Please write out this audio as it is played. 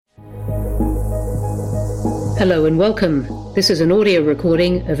Hello and welcome. This is an audio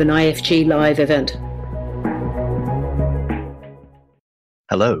recording of an IFG Live event.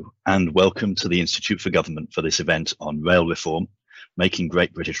 Hello and welcome to the Institute for Government for this event on rail reform, making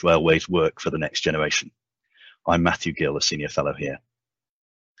Great British Railways work for the next generation. I'm Matthew Gill, a senior fellow here.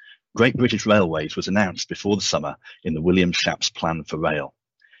 Great British Railways was announced before the summer in the William Shapps Plan for Rail.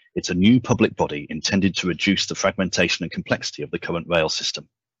 It's a new public body intended to reduce the fragmentation and complexity of the current rail system.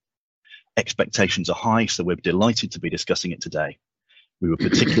 Expectations are high, so we're delighted to be discussing it today. We would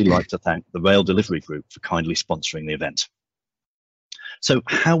particularly like to thank the Rail Delivery Group for kindly sponsoring the event. So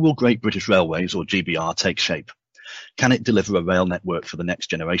how will Great British Railways, or GBR, take shape? Can it deliver a rail network for the next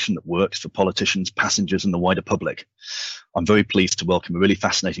generation that works for politicians, passengers and the wider public? I'm very pleased to welcome a really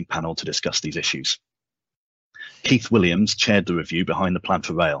fascinating panel to discuss these issues. Keith Williams chaired the review behind the Plan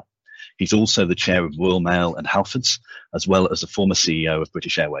for Rail. He's also the chair of Royal Mail and Halfords, as well as the former CEO of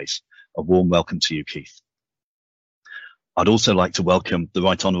British Airways. A warm welcome to you, Keith. I'd also like to welcome the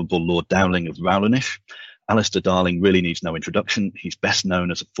Right Honourable Lord Dowling of Rowlenish. Alistair Darling really needs no introduction. He's best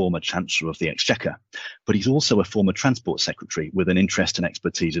known as a former Chancellor of the Exchequer, but he's also a former Transport Secretary with an interest and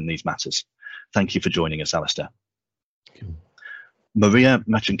expertise in these matters. Thank you for joining us, Alistair. Thank you. Maria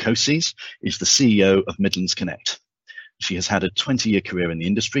Machankoses is the CEO of Midlands Connect. She has had a 20-year career in the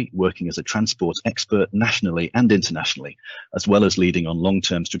industry, working as a transport expert nationally and internationally, as well as leading on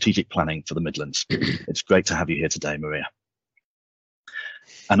long-term strategic planning for the Midlands. It's great to have you here today, Maria.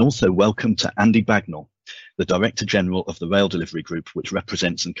 And also welcome to Andy Bagnall, the Director General of the Rail Delivery Group, which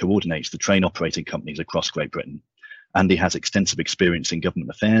represents and coordinates the train operating companies across Great Britain. Andy has extensive experience in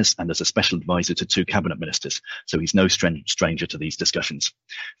government affairs and as a special advisor to 2 cabinet ministers, so he's no stranger to these discussions.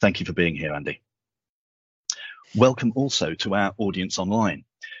 Thank you for being here, Andy. Welcome also to our audience online.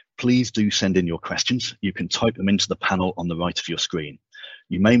 Please do send in your questions. You can type them into the panel on the right of your screen.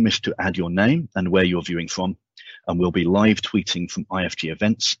 You may wish to add your name and where you're viewing from, and we'll be live tweeting from IFG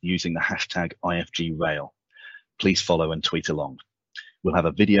events using the hashtag IFGRail. Please follow and tweet along. We'll have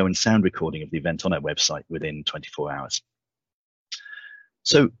a video and sound recording of the event on our website within 24 hours.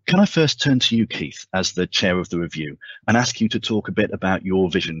 So can I first turn to you, Keith, as the chair of the review, and ask you to talk a bit about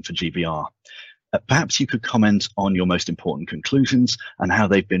your vision for GBR. Perhaps you could comment on your most important conclusions and how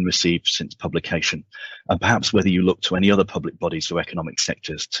they've been received since publication, and perhaps whether you look to any other public bodies or economic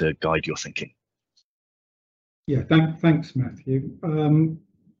sectors to guide your thinking. Yeah, thanks, Matthew.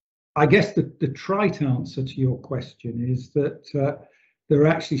 I guess the trite answer to your question is that there are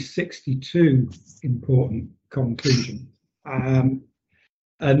actually 62 important conclusions, and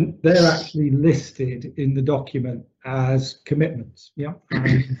they're actually listed in the document as commitments. Yeah,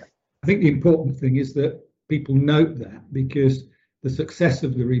 I think the important thing is that people note that, because the success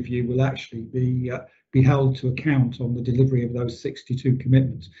of the review will actually be held to account on the delivery of those 62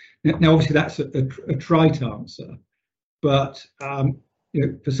 commitments. Now obviously that's a trite answer, but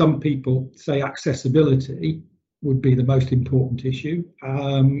for some people, say accessibility would be the most important issue.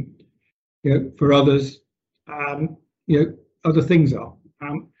 For others, other things are.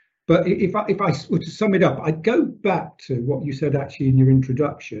 But if I were to sum it up, I'd go back to what you said actually in your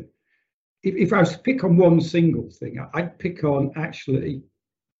introduction. If I was to pick on one single thing, I'd pick on actually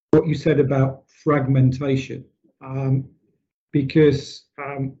what you said about fragmentation, because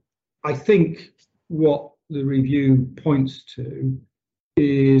I think what the review points to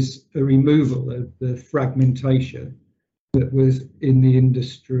is a removal of the fragmentation that was in the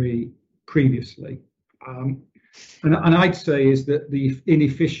industry previously. And I'd say is that the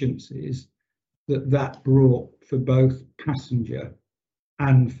inefficiencies that brought for both passenger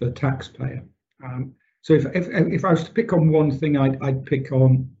and for taxpayer. So if I was to pick on one thing, I'd pick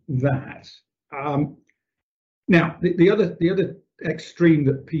on that. Now the other extreme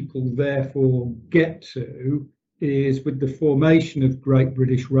that people therefore get to is with the formation of Great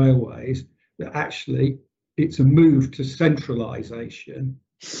British Railways, that actually it's a move to centralisation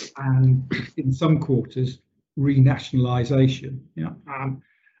and in some quarters renationalisation.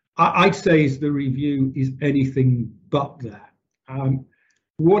 I'd say is the review is anything but that.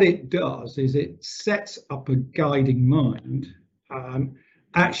 What it does is it sets up a guiding mind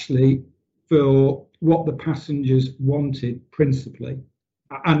actually for what the passengers wanted principally,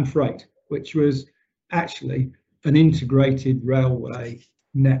 and freight, which was actually an integrated railway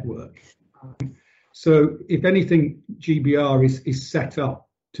network. So if anything, GBR is set up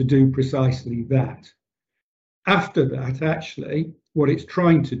to do precisely that. After that, actually, what it's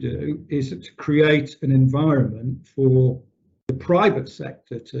trying to do is to create an environment for the private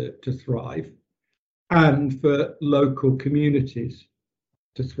sector to thrive and for local communities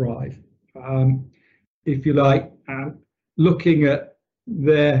to thrive. If you like, looking at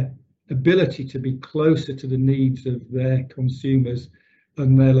their ability to be closer to the needs of their consumers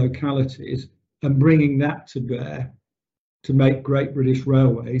and their localities, and bringing that to bear to make Great British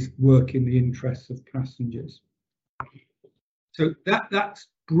Railways work in the interests of passengers. So that's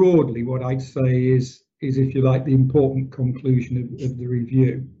broadly what I'd say is if you like, the important conclusion of the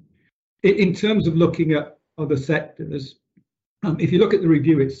review. In terms of looking at other sectors, if you look at the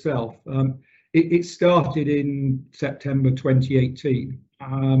review itself, it started in September 2018.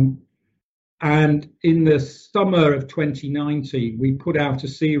 And in the summer of 2019, we put out a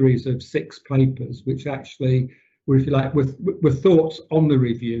series of 6 papers, which actually were, if you like, were thoughts on the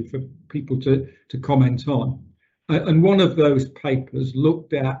review for people to comment on. And one of those papers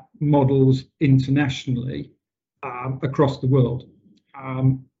looked at models internationally across the world.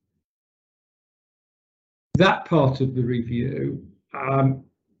 That part of the review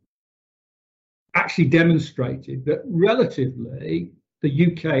actually demonstrated that relatively the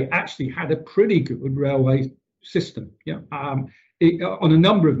UK actually had a pretty good railway system. Yeah, on a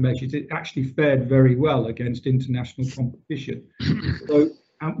number of measures, it actually fared very well against international competition. So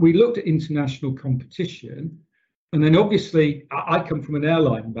we looked at international competition, and then obviously I come from an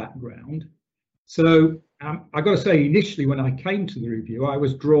airline background. So I got to say, initially when I came to the review, I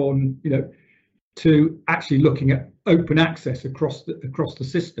was drawn, to actually looking at open access across the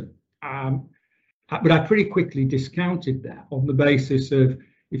system. But I pretty quickly discounted that on the basis of,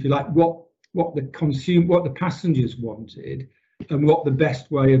 if you like, what the passengers wanted and what the best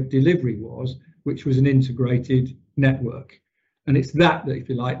way of delivery was, which was an integrated network. And it's that, if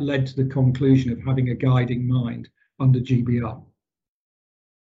you like, led to the conclusion of having a guiding mind under GBR.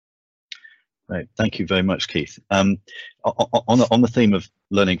 Right. Thank you very much, Keith. On the theme of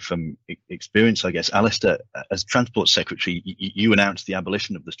learning from experience, I guess, Alistair, as Transport Secretary, you announced the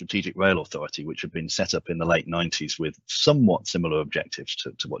abolition of the Strategic Rail Authority, which had been set up in the late 90s with somewhat similar objectives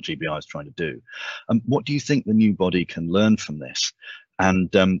to what GBR is trying to do. What do you think the new body can learn from this? And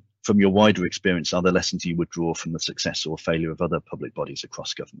from your wider experience, are there lessons you would draw from the success or failure of other public bodies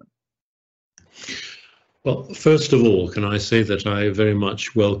across government? Well, first of all, can I say that I very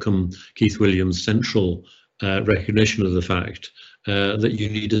much welcome Keith Williams' central recognition of the fact that you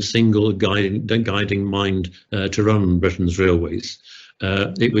need a single guiding mind to run Britain's railways.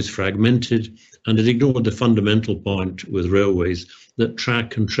 It was fragmented, and it ignored the fundamental point with railways that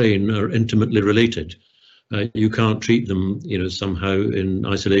track and train are intimately related. You can't treat them, somehow in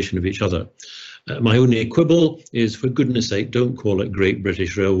isolation of each other. My only quibble is, for goodness sake, don't call it Great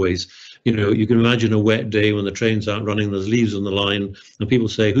British Railways. You can imagine a wet day when the trains aren't running, there's leaves on the line, and people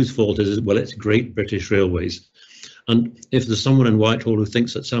say, whose fault is it? Well, it's Great British Railways. And if there's someone in Whitehall who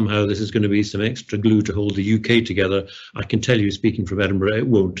thinks that somehow this is going to be some extra glue to hold the UK together, I can tell you, speaking from Edinburgh, it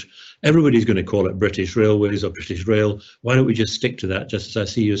won't. Everybody's going to call it British Railways or British Rail. Why don't we just stick to that, just as I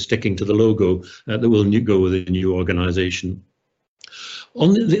see you sticking to the logo that will go with the new organisation?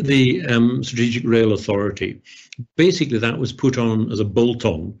 On the Strategic Rail Authority, basically that was put on as a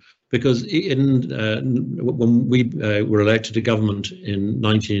bolt-on, because when we were elected to government in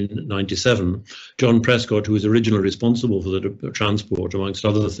 1997, John Prescott, who was originally responsible for the transport, amongst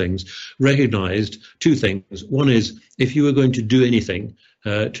other things, recognised 2 things. One is, if you were going to do anything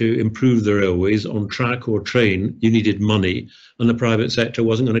to improve the railways on track or train, you needed money, and the private sector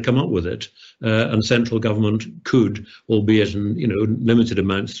wasn't going to come up with it. And central government could, albeit in limited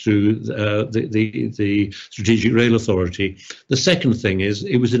amounts, through the Strategic Rail Authority. The second thing is,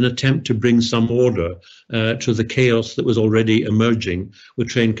 it was an attempt to bring some order to the chaos that was already emerging, with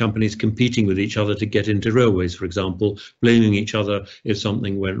train companies competing with each other to get into railways, for example, blaming each other if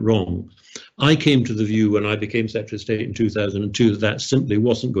something went wrong. I came to the view when I became Secretary of State in 2002 that simply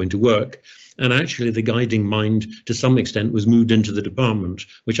wasn't going to work. And actually the guiding mind, to some extent, was moved into the department,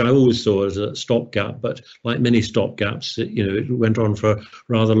 which I always saw as a stopgap. But like many stopgaps, it went on for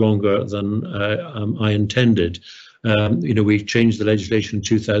rather longer than I intended. We changed the legislation in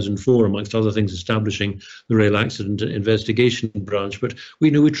 2004, amongst other things, establishing the Rail Accident Investigation Branch. But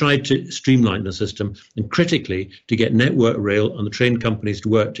we tried to streamline the system, and critically to get Network Rail and the train companies to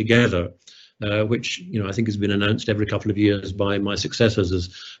work together. Which I think has been announced every couple of years by my successors as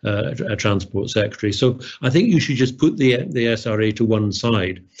a Transport Secretary. So I think you should just put the SRA to one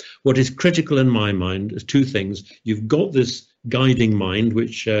side. What is critical in my mind is 2 things. You've got this guiding mind,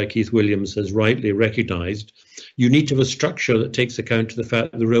 which Keith Williams has rightly recognised, You need to have a structure that takes account of the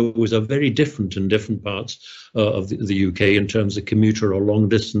fact that the railways are very different in different parts of the UK in terms of commuter or long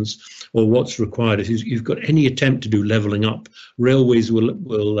distance, or what's required. If you've got any attempt to do levelling up, railways will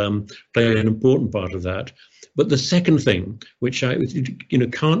play an important part of that. But the second thing, which I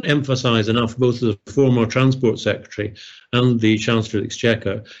can't emphasise enough, both the former Transport Secretary and the Chancellor of the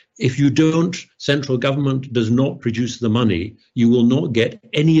Exchequer, if central government does not produce the money, you will not get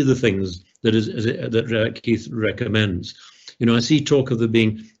any of the things that Keith recommends. I see talk of there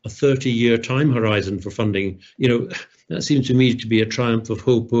being a 30-year time horizon for funding. That seems to me to be a triumph of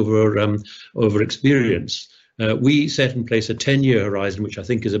hope over experience. We set in place a 10-year horizon, which I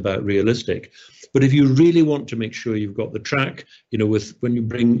think is about realistic. But if you really want to make sure you've got the track, when you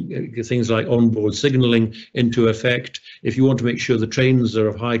bring things like onboard signalling into effect, if you want to make sure the trains are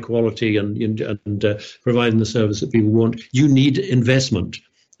of high quality and providing the service that people want, you need investment.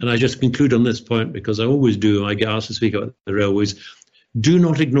 And I just conclude on this point, because I always do. I get asked to speak about the railways. Do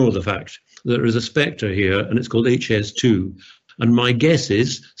not ignore the fact that there is a spectre here, and it's called HS2. And my guess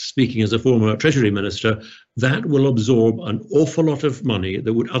is, speaking as a former Treasury Minister, that will absorb an awful lot of money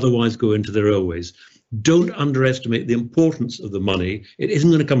that would otherwise go into the railways. Don't underestimate the importance of the money. It isn't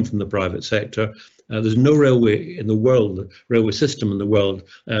going to come from the private sector. There's no railway in the world, railway system in the world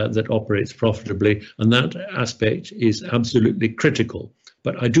that operates profitably, and that aspect is absolutely critical.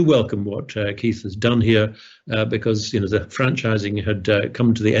 But I do welcome what Keith has done here, because the franchising had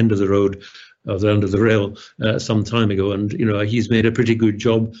come to the end of the road, of the end of the rail some time ago, and he's made a pretty good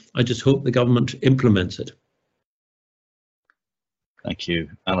job. I just hope the government implements it. Thank you,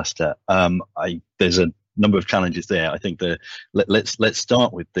 Alistair. There's a number of challenges there. I think let's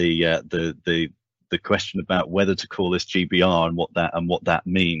start with the question about whether to call this GBR and what that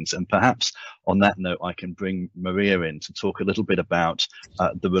means. And perhaps on that note, I can bring Maria in to talk a little bit about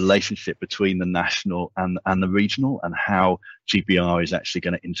the relationship between the national and the regional, and how GBR is actually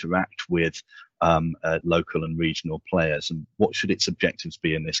going to interact with local and regional players, and what should its objectives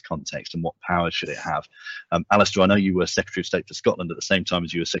be in this context, and what powers should it have. Alistair, I know you were Secretary of State for Scotland at the same time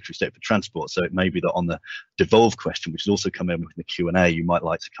as you were Secretary of State for Transport, so it may be that on the devolved question, which has also come in with the Q&A, you might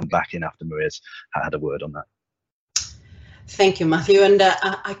like to come back in after Maria's had a word on that. Thank you, Matthew. And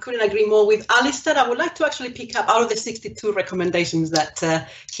I couldn't agree more with Alistair. I would like to actually pick up out of the 62 recommendations that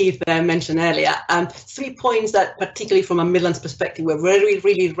Keith mentioned earlier, 3 points that, particularly from a Midlands perspective, were really,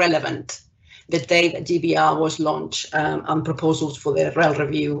 really relevant the day that GBR was launched, and proposals for the rail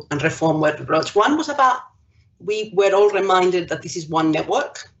review and reform were launched. One was about, we were all reminded that this is one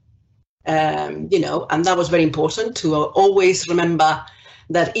network, and that was very important to always remember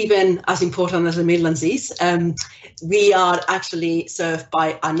that even as important as the Midlands is, we are actually served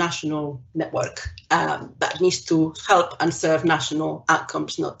by a national network that needs to help and serve national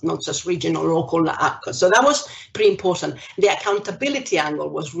outcomes, not just regional or local outcomes. So that was pretty important. The accountability angle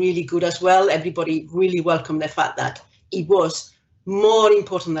was really good as well. Everybody really welcomed the fact that it was more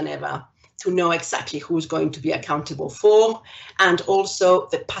important than ever to know exactly who's going to be accountable for, and also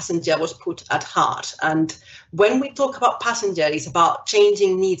the passenger was put at heart. And when we talk about passenger, it's about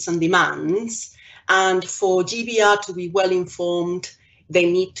changing needs and demands, and for GBR to be well informed,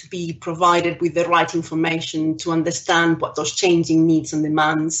 they need to be provided with the right information to understand what those changing needs and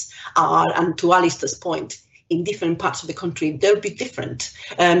demands are. And to Alistair's point, in different parts of the country, they'll be different.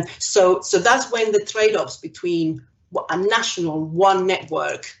 So that's when the trade-offs between what a national one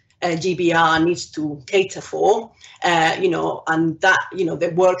network GBR needs to cater for, and that,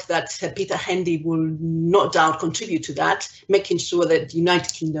 the work that Peter Hendy will no doubt contribute to that, making sure that the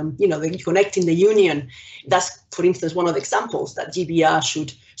United Kingdom, they're connecting the Union. That's, for instance, one of the examples that GBR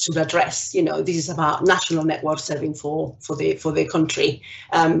should address. This is about national network serving for the country.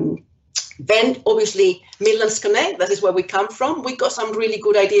 Then, obviously, Midlands Connect, that is where we come from. We got some really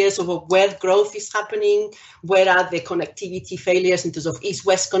good ideas of where growth is happening, where are the connectivity failures in terms of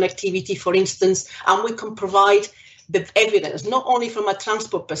east-west connectivity, for instance, and we can provide the evidence, not only from a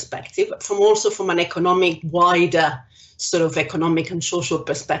transport perspective, but also from an economic, wider sort of economic and social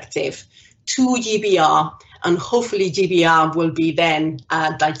perspective to GBR, and hopefully GBR will be then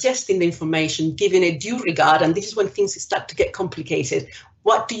digesting the information, giving it due regard, and this is when things start to get complicated.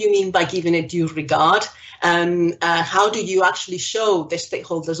 What do you mean by giving it due regard? How do you actually show the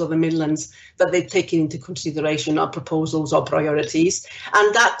stakeholders of the Midlands that they've taken into consideration our proposals or priorities?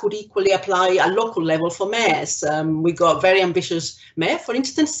 And that could equally apply at local level for mayors. We got a very ambitious mayor, for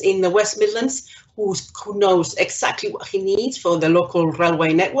instance, in the West Midlands, who knows exactly what he needs for the local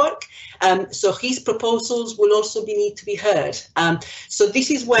railway network. So his proposals will also need to be heard. So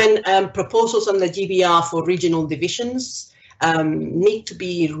this is when proposals on the GBR for regional divisions need to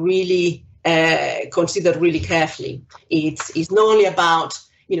be really considered really carefully. It's not only about,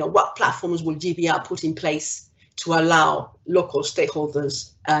 what platforms will GBR put in place to allow local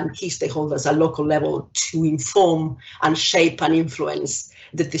stakeholders and key stakeholders at local level to inform and shape and influence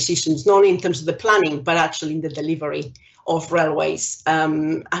the decisions, not only in terms of the planning, but actually in the delivery of railways.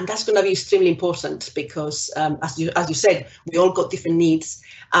 And that's going to be extremely important because, as you said, we all got different needs.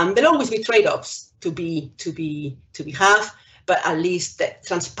 There'll always be trade-offs to be have, but at least the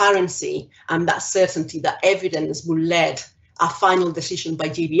transparency and that certainty, that evidence will lead a final decision by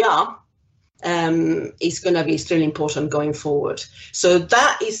GBR is going to be extremely important going forward. So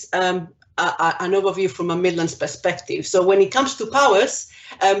that is an overview from a Midlands perspective. So when it comes to powers,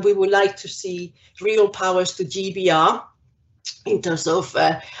 we would like to see real powers to GBR in terms of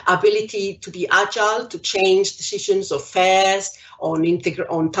ability to be agile, to change decisions of fares, on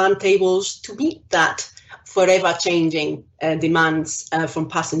timetables, to meet that forever changing demands from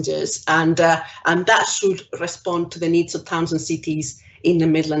passengers, and that should respond to the needs of towns and cities in the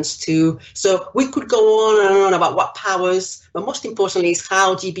Midlands too. So we could go on and on about what powers, but most importantly is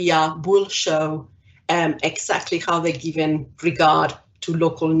how GBR will show exactly how they're given regard to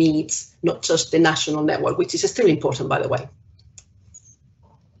local needs, not just the national network, which is extremely important, by the way.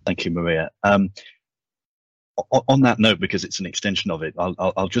 Thank you, Maria. On that note, because it's an extension of it,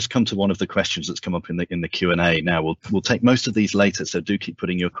 I'll just come to one of the questions that's come up in the Q&A now. We'll take most of these later, so do keep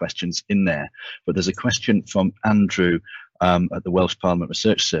putting your questions in there. But there's a question from Andrew at the Welsh Parliament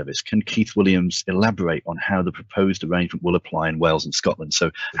Research Service. Can Keith Williams elaborate on how the proposed arrangement will apply in Wales and Scotland? So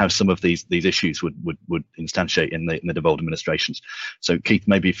how some of these issues would instantiate in the devolved administrations. So Keith,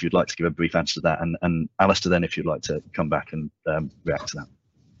 maybe if you'd like to give a brief answer to that, and Alistair then if you'd like to come back and react to that.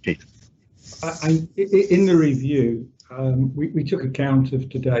 Keith. In the review, we took account of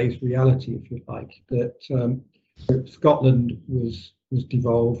today's reality, if you like, that Scotland was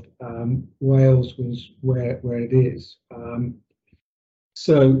devolved, Wales was where it is.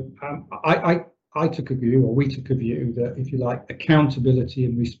 I took a view, or we took a view, that, if you like, accountability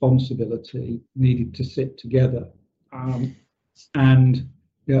and responsibility needed to sit together.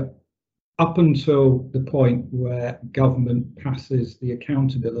 Up until the point where government passes the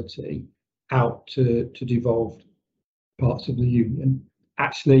accountability out to devolved parts of the union,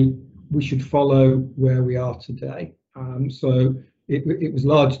 actually we should follow where we are today. So it was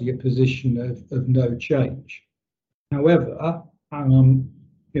largely a position of no change. However,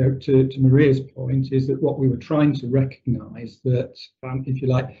 to Maria's point, is that what we were trying to recognise that, if you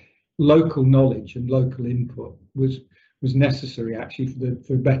like, local knowledge and local input was necessary actually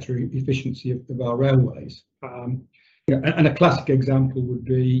for better efficiency of our railways. And a classic example would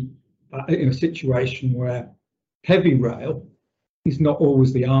be in a situation where heavy rail is not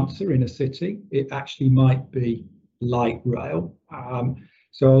always the answer in a city. It actually might be light rail.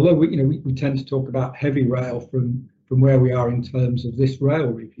 So although we tend to talk about heavy rail from where we are in terms of this rail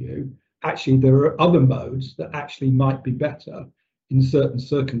review, actually there are other modes that actually might be better in certain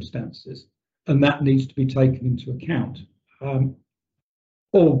circumstances, and that needs to be taken into account.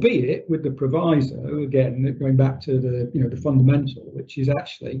 Albeit with the proviso, again, going back to the fundamental, which is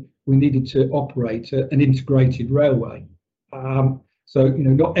actually we needed to operate an integrated railway. So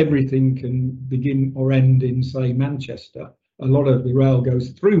not everything can begin or end in, say, Manchester. A lot of the rail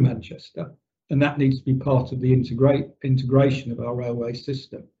goes through Manchester, and that needs to be part of the integration of our railway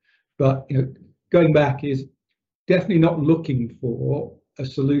system. But going back is definitely not looking for a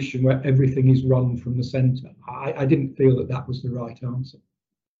solution where everything is run from the centre. I didn't feel that was the right answer.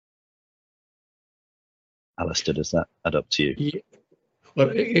 Alistair, does that add up to you? Yeah. Well,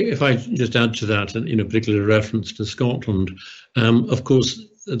 if I just add to that, particular reference to Scotland, of course,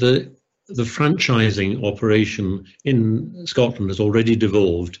 the franchising operation in Scotland has already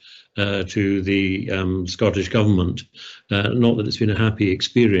devolved to the Scottish government. Not that it's been a happy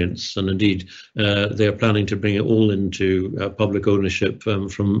experience, and indeed they're planning to bring it all into public ownership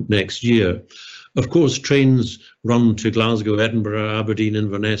from next year. Of course, trains run to Glasgow, Edinburgh, Aberdeen,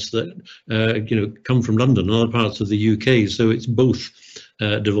 Inverness that come from London and other parts of the UK. So it's both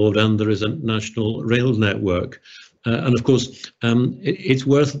devolved, and there is a national rail network. And of course, it's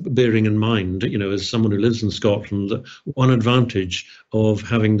worth bearing in mind, as someone who lives in Scotland, that one advantage of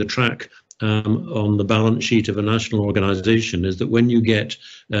having the track on the balance sheet of a national organisation is that when you get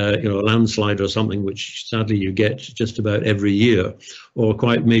a landslide or something, which sadly you get just about every year, or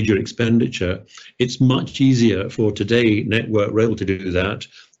quite major expenditure, it's much easier for today Network Rail to do that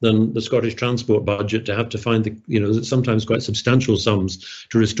than the Scottish transport budget to have to find sometimes quite substantial sums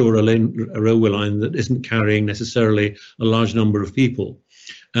to restore a railway line that isn't carrying necessarily a large number of people.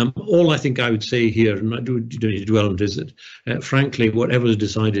 All I think I would say here, and I don't need to dwell on it, is that, frankly, whatever is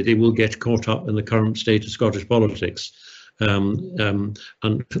decided, it will get caught up in the current state of Scottish politics. And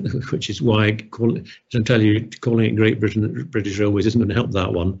which is why calling it Great British Railways isn't going to help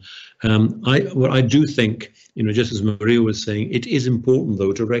that one. I do think, just as Maria was saying, it is important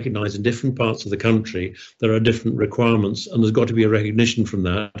though to recognise in different parts of the country there are different requirements, and there's got to be a recognition from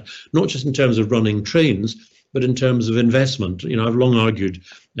that, not just in terms of running trains, but in terms of investment. I've long argued,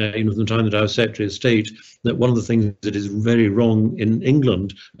 from the time that I was Secretary of State, that one of the things that is very wrong in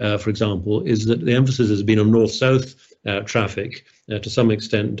England, for example, is that the emphasis has been on north-south traffic, to some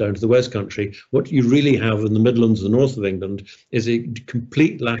extent down to the West Country. What you really have in the Midlands and the north of England is a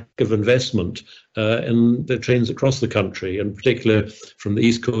complete lack of investment in the trains across the country, in particular from the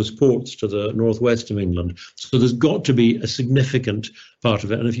East Coast ports to the northwest of England. So there's got to be a significant part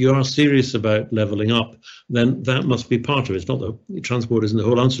of it. And if you are serious about levelling up, then that must be part of it. It's not that transport isn't the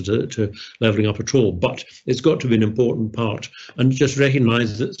whole answer to levelling up at all, but it's got to be an important part. And just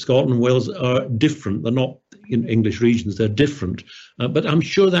recognise that Scotland and Wales are different. They're not in English regions, they're different. But I'm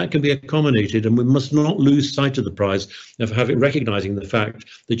sure that can be accommodated, and we must not lose sight of the prize of recognising the fact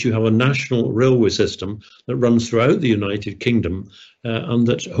that you have a national railway system that runs throughout the United Kingdom, and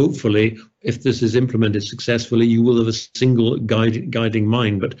that hopefully, if this is implemented successfully, you will have a single guiding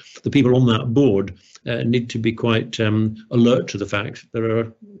mind. But the people on that board need to be quite alert to the fact there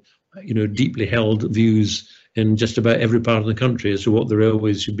are, deeply held views in just about every part of the country as to what the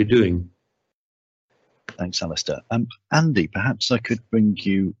railways should be doing. Thanks, Alistair. Andy, perhaps I could bring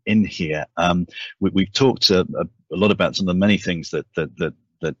you in here. We've talked a lot about some of the many things that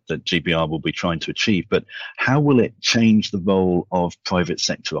GBR will be trying to achieve, but how will it change the role of private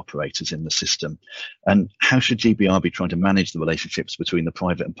sector operators in the system? And how should GBR be trying to manage the relationships between the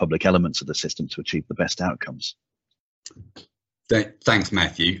private and public elements of the system to achieve the best outcomes? Thanks,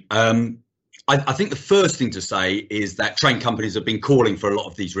 Matthew. I think the first thing to say is that train companies have been calling for a lot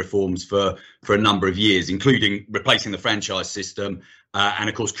of these reforms for a number of years, including replacing the franchise system and,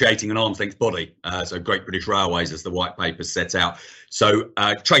 of course, creating an arm's length body. So Great British Railways, as the white paper set out. So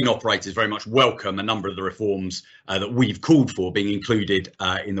train operators very much welcome a number of the reforms that we've called for being included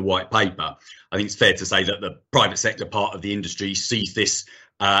in the white paper. I think it's fair to say that the private sector part of the industry sees this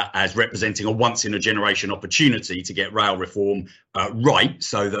as representing a once-in-a-generation opportunity to get rail reform right,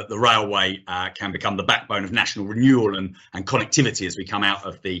 so that the railway can become the backbone of national renewal and connectivity as we come out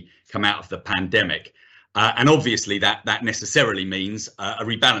of the pandemic. And obviously that necessarily means a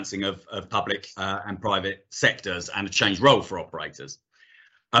rebalancing of public and private sectors and a changed role for operators.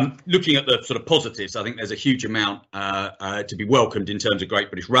 Looking at the sort of positives, I think there's a huge amount to be welcomed in terms of Great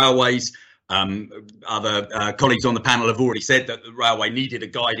British Railways. Other colleagues on the panel have already said that the railway needed a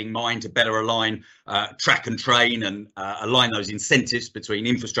guiding mind to better align track and train and align those incentives between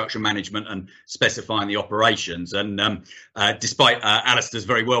infrastructure management and specifying the operations. And despite Alistair's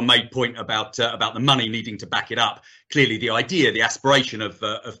very well made point about the money needing to back it up, clearly the idea, the aspiration of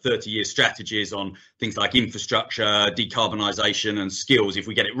 30-year strategies on things like infrastructure, decarbonisation and skills, if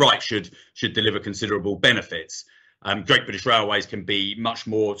we get it right, should deliver considerable benefits. Great British Railways can be much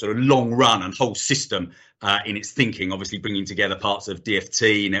more sort of long run and whole system in its thinking, obviously bringing together parts of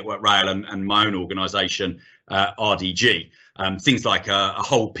DfT, Network Rail and my own organisation, RDG. Things like a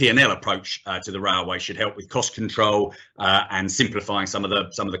whole P&L approach to the railway should help with cost control and simplifying some of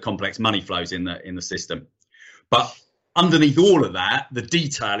the complex money flows in the system. But underneath all of that, the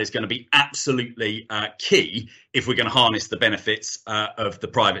detail is going to be absolutely key if we're going to harness the benefits of the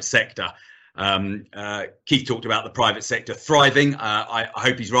private sector. Keith talked about the private sector thriving. I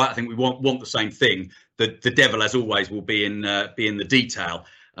hope he's right. I think we want the same thing. The devil, as always, will be in the detail.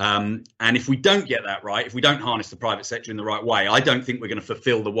 And if we don't get that right, if we don't harness the private sector in the right way, I don't think we're going to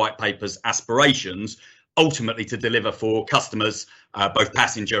fulfil the white paper's aspirations ultimately to deliver for customers, both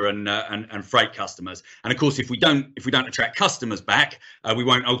passenger and freight customers. And of course, if we don't attract customers back, we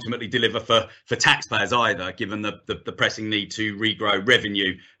won't ultimately deliver for taxpayers either, given the pressing need to regrow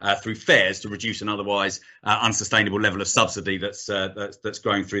revenue through fares to reduce an otherwise unsustainable level of subsidy that's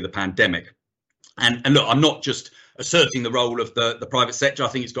growing through the pandemic. And look, I'm not just asserting the role of the private sector. I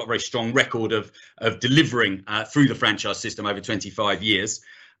think it's got a very strong record of delivering through the franchise system over 25 years.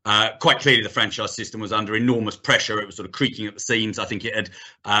 Quite clearly, the franchise system was under enormous pressure. It was sort of creaking at the seams. I think it had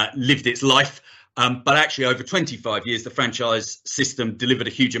lived its life. But actually, over 25 years, the franchise system delivered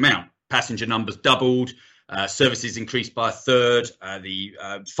a huge amount. Passenger numbers doubled, Services increased by a third. The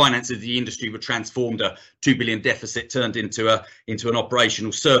finances of the industry were transformed. A $2 billion deficit turned into an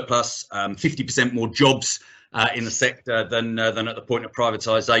operational surplus. 50% more jobs in the sector than at the point of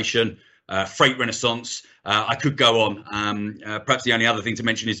privatisation. Freight renaissance. I could go on. Perhaps the only other thing to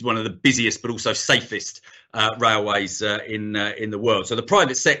mention is one of the busiest but also safest railways in the world. So the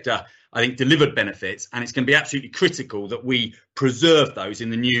private sector, I think, delivered benefits, and it's going to be absolutely critical that we preserve those in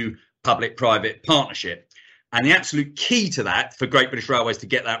the new public-private partnership. And the absolute key to that for Great British Railways to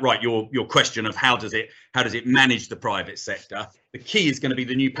get that right, your question of how does it manage the private sector, the key is going to be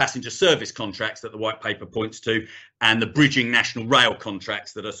the new passenger service contracts that the white paper points to, and the bridging national rail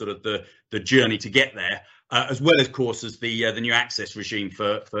contracts that are sort of the journey to get there, as well, of course, as the new access regime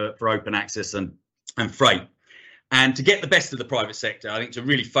for open access and freight. And to get the best of the private sector, I think to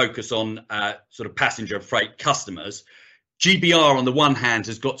really focus on sort of passenger and freight customers, GBR on the one hand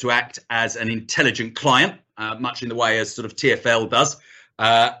has got to act as an intelligent client, much in the way as sort of TfL does.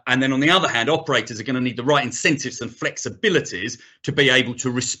 And then on the other hand, operators are going to need the right incentives and flexibilities to be able to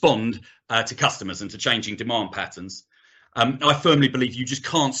respond to customers and to changing demand patterns. I firmly believe you just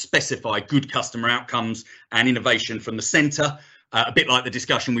can't specify good customer outcomes and innovation from the centre. A bit like the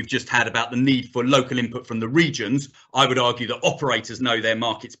discussion we've just had about the need for local input from the regions, I would argue that operators know their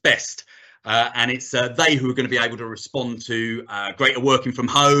markets best. And it's they who are going to be able to respond to greater working from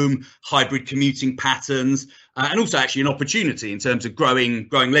home, hybrid commuting patterns, and also actually an opportunity in terms of growing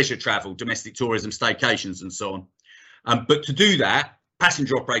leisure travel, domestic tourism, staycations, and so on. But to do that,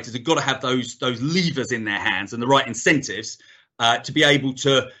 passenger operators have got to have those levers in their hands and the right incentives to be able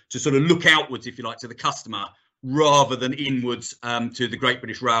to sort of look outwards, if you like, to the customer, rather than inwards to the Great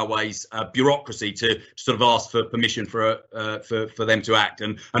British Railways bureaucracy to sort of ask for permission for them to act.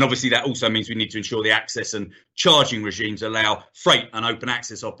 And obviously that also means we need to ensure the access and charging regimes allow freight and open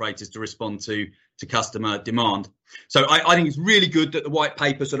access operators to respond to customer demand. So I think it's really good that the white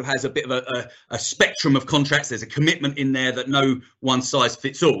paper sort of has a bit of a spectrum of contracts. There's a commitment in there that no one size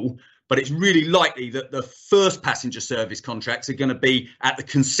fits all. But it's really likely that the first passenger service contracts are going to be at the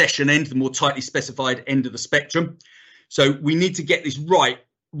concession end, the more tightly specified end of the spectrum. So we need to get this right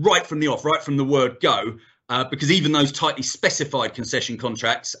from the off, right from the word go, because even those tightly specified concession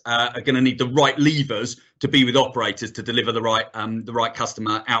contracts are going to need the right levers to be with operators to deliver the right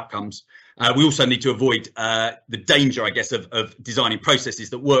customer outcomes. We also need to avoid the danger, I guess, of designing processes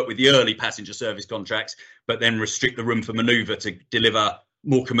that work with the early passenger service contracts, but then restrict the room for manoeuvre to deliver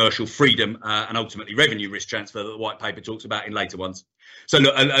more commercial freedom and ultimately revenue risk transfer that the white paper talks about in later ones. So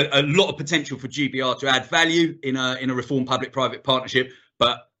look, a lot of potential for GBR to add value in a reformed public-private partnership,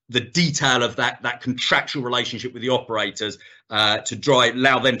 but the detail of that contractual relationship with the operators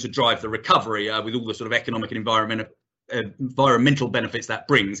allow them to drive the recovery with all the sort of economic and environmental benefits that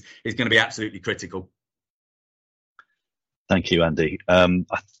brings is going to be absolutely critical. Thank you, Andy.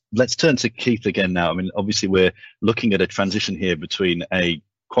 Let's turn to Keith again now. I mean, obviously, we're looking at a transition here between a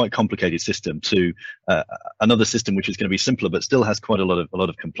quite complicated system to another system which is going to be simpler, but still has quite a lot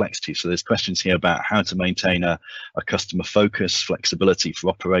of complexity. So there's questions here about how to maintain a customer focus, flexibility for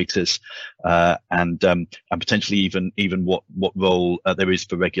operators, and potentially even what role there is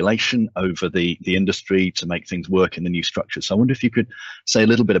for regulation over the industry to make things work in the new structure. So I wonder if you could say a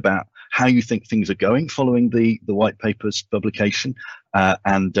little bit about how you think things are going following the white paper's publication,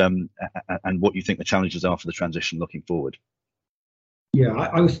 and what you think the challenges are for the transition looking forward. Yeah,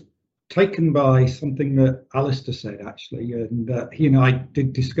 I was taken by something that Alistair said, actually, and he and I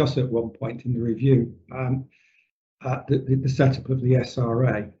did discuss at one point in the review the setup of the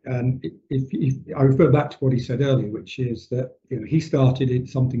SRA. And if I refer back to what he said earlier, which is that he started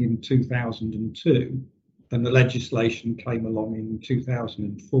something in 2002, and the legislation came along in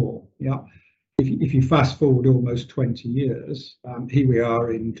 2004. Yeah, if you fast forward almost 20 years, here we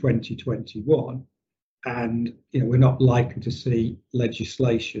are in 2021. And we're not likely to see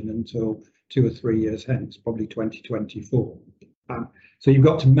legislation until 2 or 3 years hence, probably 2024. So you've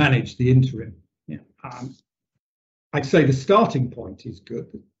got to manage the interim. I'd say the starting point is good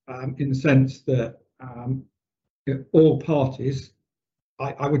in the sense that all parties,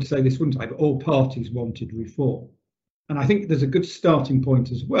 I would say this, wouldn't I, but all parties wanted reform. And I think there's a good starting point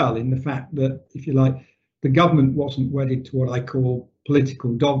as well in the fact that, if you like, the government wasn't wedded to what I call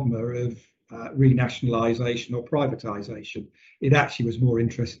political dogma of renationalisation or privatisation. It actually was more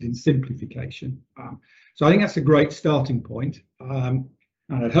interested in simplification. So I think that's a great starting point. And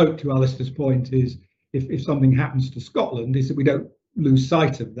I'd hope, to Alistair's point, is if something happens to Scotland, is that we don't lose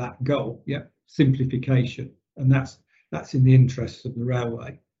sight of that goal. Yeah, simplification, and that's in the interests of the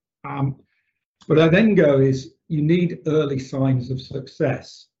railway. What I then go is you need early signs of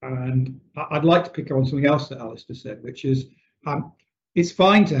success. And I'd like to pick on something else that Alistair said, which is it's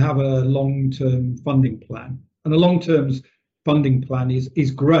fine to have a long-term funding plan. And a long-term funding plan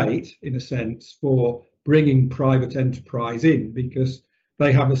is great, in a sense, for bringing private enterprise in, because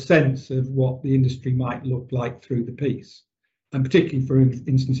they have a sense of what the industry might look like through the piece. And particularly, for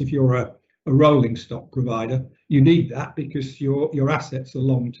instance, if you're a rolling stock provider, you need that because your assets are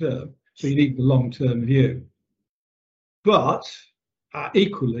long-term. So you need the long-term view. But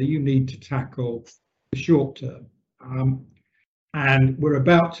equally, you need to tackle the short-term. And we're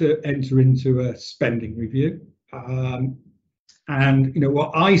about to enter into a spending review. And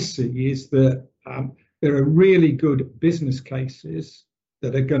what I see is that there are really good business cases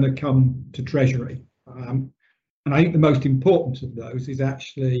that are going to come to Treasury. And I think the most important of those is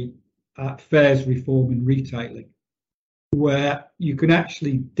actually fares reform and retailing, where you can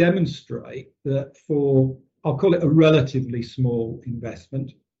actually demonstrate that for, I'll call it a relatively small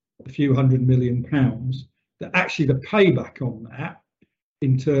investment, a few £100 million, that actually the payback on that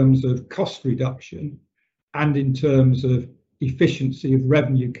in terms of cost reduction and in terms of efficiency of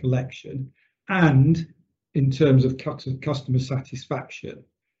revenue collection and in terms of customer satisfaction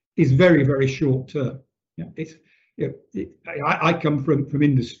is very, very short term. I come from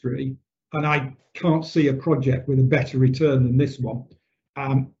industry and I can't see a project with a better return than this one.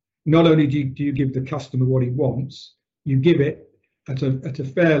 Not only do you give the customer what he wants, you give it at a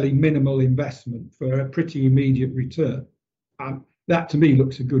fairly minimal investment for a pretty immediate return. That to me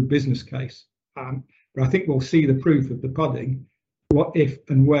looks a good business case. But I think we'll see the proof of the pudding, what if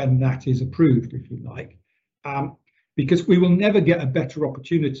and when that is approved, if you like, because we will never get a better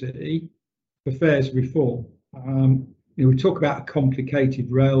opportunity for fares reform. We talk about a complicated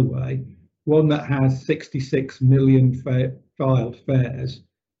railway, one that has 66 million filed fares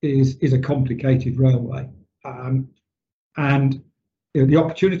is a complicated railway. And the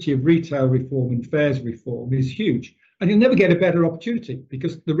opportunity of retail reform and fares reform is huge. And you'll never get a better opportunity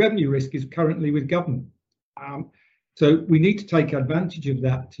because the revenue risk is currently with government. So we need to take advantage of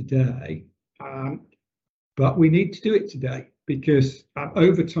that today. But we need to do it today because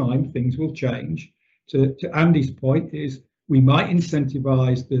over time, things will change. To Andy's point is we might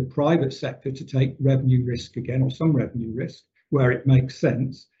incentivize the private sector to take revenue risk again, or some revenue risk where it makes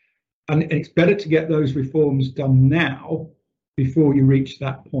sense. And it's better to get those reforms done now before you reach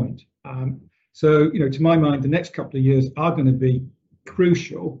that point. So, to my mind, the next couple of years are going to be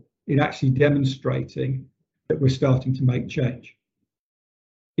crucial in actually demonstrating that we're starting to make change.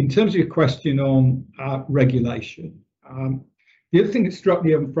 In terms of your question on regulation, the other thing that struck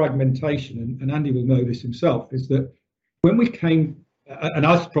me on fragmentation, and Andy will know this himself, is that when we came, and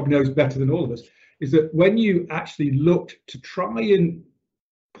Alice probably knows better than all of us, is that when you actually looked to try and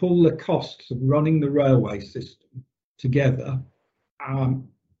pull the costs of running the railway system together,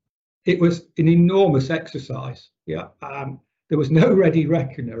 it was an enormous exercise. There was no ready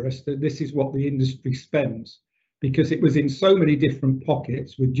reckoner as to this is what the industry spends, because it was in so many different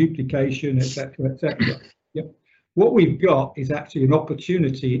pockets with duplication, etc., etc. What we've got is actually an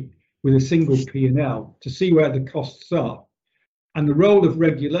opportunity with a single P&L to see where the costs are. And the role of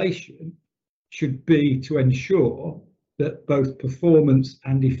regulation should be to ensure that both performance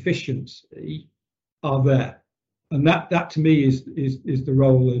and efficiency are there. And that to me is the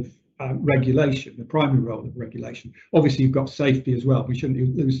role of regulation, the primary role of regulation. Obviously, you've got safety as well. We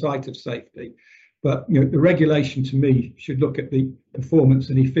shouldn't lose sight of safety. But the regulation to me should look at the performance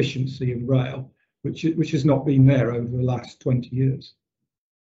and efficiency of rail, which has not been there over the last 20 years.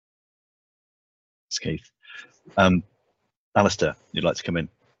 Thanks, Keith. Alistair, you'd like to come in?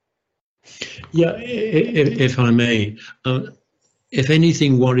 Yeah, if I may. If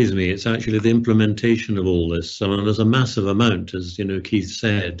anything worries me, it's actually the implementation of all this. I mean, there's a massive amount, as Keith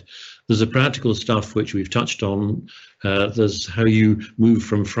said. There's the practical stuff which we've touched on. There's how you move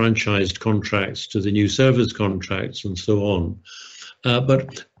from franchised contracts to the new service contracts and so on.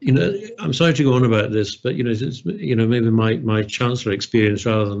 But I'm sorry to go on about this, but it's, maybe my chancellor experience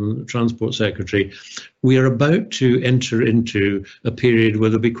rather than transport secretary. We are about to enter into a period where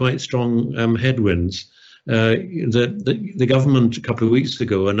there'll be quite strong headwinds. The government a couple of weeks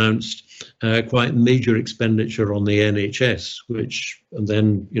ago announced quite major expenditure on the NHS, and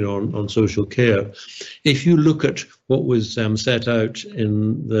then on social care. If you look at what was set out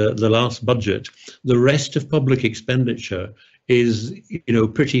in the last budget, the rest of public expenditure is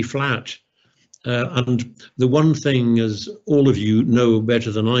pretty flat. And the one thing, as all of you know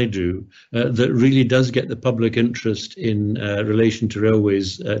better than I do, that really does get the public interest in relation to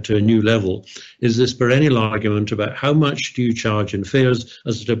railways to a new level is this perennial argument about how much do you charge in fares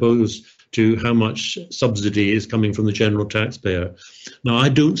as opposed to how much subsidy is coming from the general taxpayer. Now, I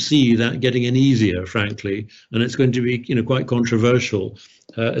don't see that getting any easier, frankly, and it's going to be, quite controversial,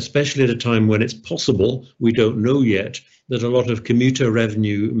 especially at a time when it's possible, we don't know yet, that a lot of commuter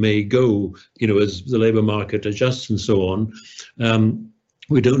revenue may go, as the labour market adjusts and so on.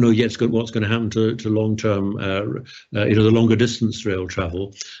 We don't know yet what's going to happen to long-term, the longer distance rail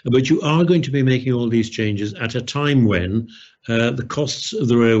travel. But you are going to be making all these changes at a time when the costs of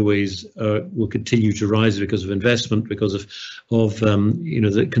the railways will continue to rise because of investment, because of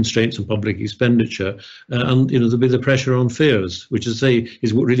the constraints on public expenditure, and there'll be the pressure on fares, which is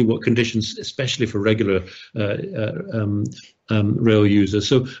really what conditions, especially for regular rail users.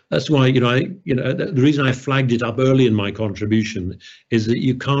 So that's why the reason I flagged it up early in my contribution is that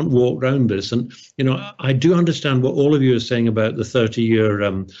you can't walk around this. And I do understand what all of you are saying about the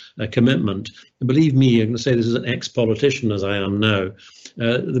 30-year commitment. And believe me, I'm going to say this as an ex-politician as I am now.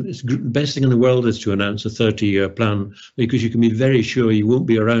 The best thing in the world is to announce a 30-year plan, because you can be very sure you won't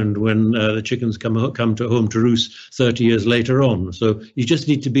be around when the chickens come home to roost 30 years later on. So you just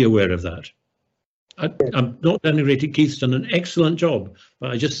need to be aware of that. I'm not denigrating. Keith's done an excellent job,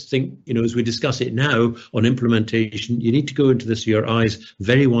 but I just think, as we discuss it now on implementation, you need to go into this with your eyes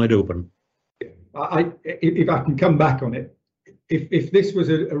very wide open. If I can come back on it, if this was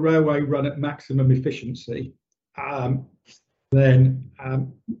a railway run at maximum efficiency, then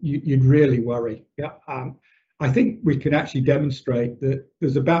you'd really worry. Yeah. I think we can actually demonstrate that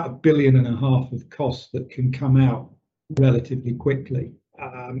there's about $1.5 billion of costs that can come out relatively quickly.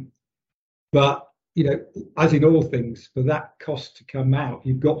 But as in all things, for that cost to come out,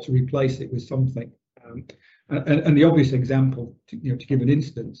 you've got to replace it with something. And the obvious example, to give an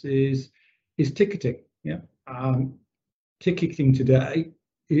instance, is ticketing. Yeah, ticketing today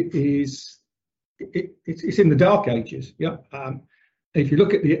it's in the dark ages. Yeah, if you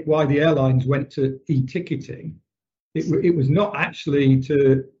look at why the airlines went to e-ticketing, it was not actually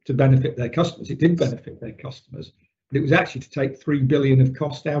to benefit their customers. It did benefit their customers, but it was actually to take $3 billion of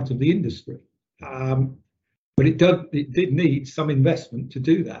cost out of the industry. But it did need some investment to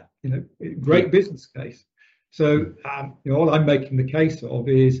do that. Great business case. So all I'm making the case of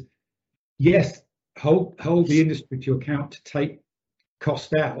is, yes, hold the industry to account to take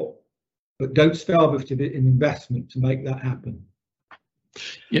cost out, but don't starve it in investment to make that happen.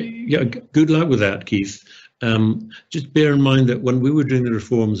 Yeah. Good luck with that, Keith. Just bear in mind that when we were doing the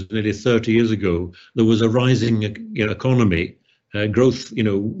reforms nearly 30 years ago, there was a rising economy. Growth,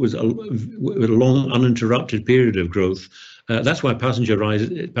 was a long uninterrupted period of growth. That's why passenger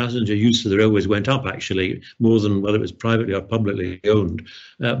use of the railways went up, actually, more than whether it was privately or publicly owned.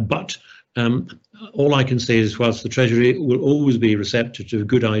 But all I can say is, whilst the Treasury will always be receptive to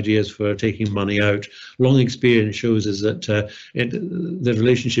good ideas for taking money out, long experience shows us that the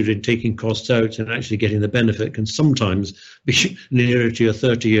relationship in taking costs out and actually getting the benefit can sometimes be nearer to a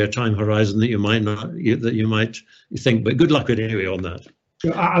 30-year time horizon that you might think. But good luck with it anyway on that.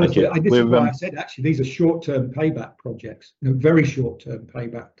 This is why I said, actually, these are short-term payback projects, very short-term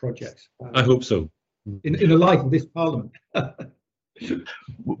payback projects. I hope so. In the light of this Parliament.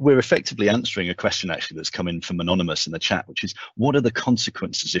 We're effectively answering a question actually that's come in from Anonymous in the chat, which is, what are the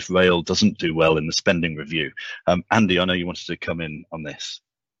consequences if rail doesn't do well in the spending review? Andy, I know you wanted to come in on this.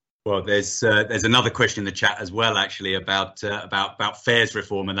 Well, there's another question in the chat as well, actually, about fares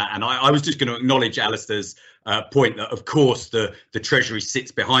reform and that. And I was just going to acknowledge Alistair's point that, of course, the Treasury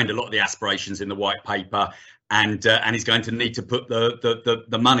sits behind a lot of the aspirations in the white paper, and is going to need to put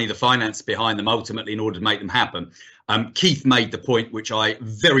the money, the finance behind them ultimately in order to make them happen. Keith made the point, which I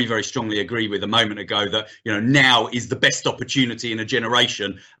very, very strongly agree with a moment ago, that now is the best opportunity in a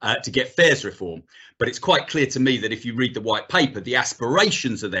generation to get fares reform. But it's quite clear to me that if you read the white paper, the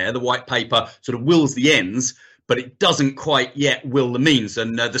aspirations are there. The white paper sort of wills the ends, but it doesn't quite yet will the means.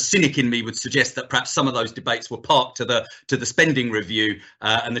 And the cynic in me would suggest that perhaps some of those debates were parked to the spending review,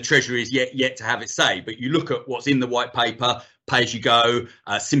 and the Treasury is yet to have its say. But you look at what's in the white paper: pay as you go,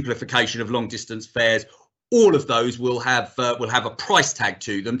 simplification of long distance fares. All of those will have a price tag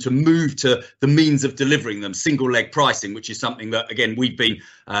to them to move to the means of delivering them, single leg pricing, which is something that, again, we've been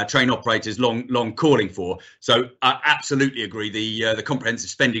train operators long calling for. So I absolutely agree. The comprehensive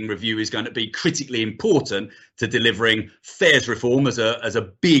spending review is going to be critically important to delivering fares reform as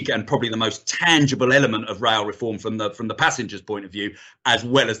a big and probably the most tangible element of rail reform from the passenger's point of view, as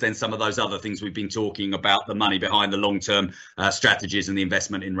well as then some of those other things we've been talking about, the money behind the long term strategies and the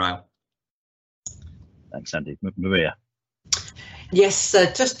investment in rail. Thanks, Andy. Maria. Yes,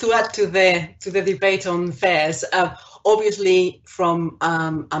 just to add to the debate on fares, obviously from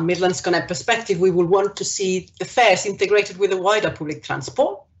a Midlands Connect perspective, we will want to see the fares integrated with the wider public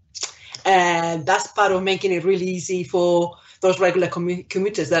transport. And that's part of making it really easy for those regular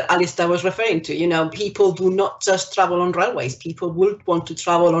commuters that Alistair was referring to. You know, people do not just travel on railways. People would want to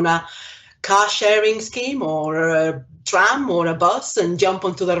travel on a car sharing scheme or a tram or a bus and jump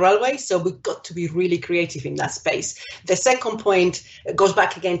onto the railway. So we've got to be really creative in that space. The second point goes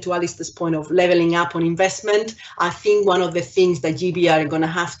back again to Alistair's point of leveling up on investment. I think one of the things that GBR are going to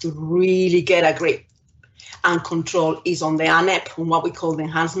have to really get a grip and control is on the ANEP, on what we call the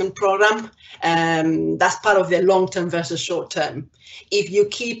enhancement program. That's part of the long-term versus short-term. If you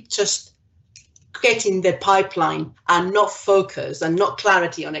keep just getting the pipeline and not focus and not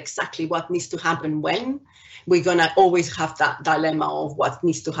clarity on exactly what needs to happen when, we're going to always have that dilemma of what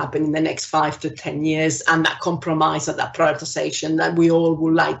needs to happen in the next 5 to 10 years and that compromise and that prioritization that we all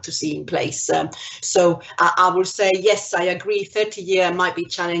would like to see in place. So I will say, yes, I agree, 30-year might be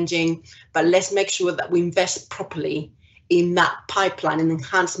challenging, but let's make sure that we invest properly in that pipeline, an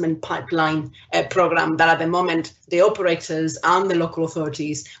enhancement pipeline program that at the moment, the operators and the local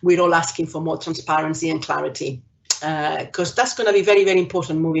authorities, we're all asking for more transparency and clarity, because that's going to be very, very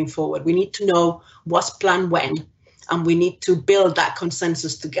important moving forward. We need to know what's planned when, and we need to build that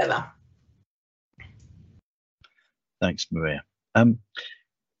consensus together. Thanks, Maria.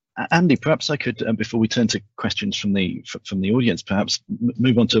 Andy, perhaps I could, before we turn to questions from the audience, perhaps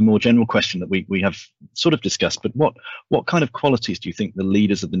move on to a more general question that we have sort of discussed. But what kind of qualities do you think the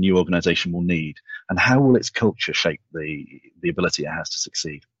leaders of the new organisation will need, and how will its culture shape the ability it has to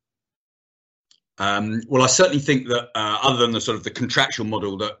succeed? Well, I certainly think that other than the sort of the contractual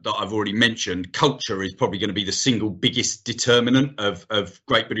model that I've already mentioned, culture is probably going to be the single biggest determinant of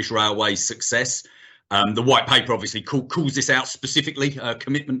Great British Railways' success. The white paper obviously calls this out specifically,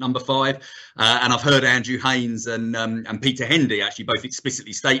 commitment number 5. And I've heard Andrew Haynes and Peter Hendy actually both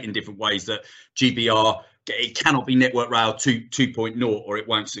explicitly state in different ways that GBR, it cannot be Network Rail 2.0 or it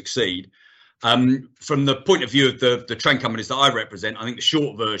won't succeed. From the point of view of the train companies that I represent, I think the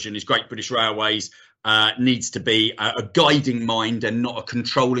short version is Great British Railways needs to be a guiding mind and not a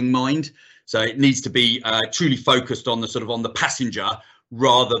controlling mind. So it needs to be truly focused on the passenger,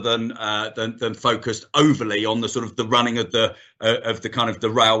 rather than focused overly on the sort of the running of the kind of the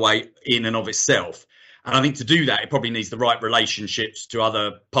railway in and of itself. And I think to do that, it probably needs the right relationships to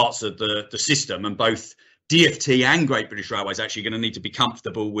other parts of the system, and both DFT and Great British Railways are actually going to need to be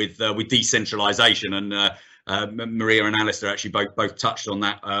comfortable with decentralisation. And Maria and Alistair actually both touched on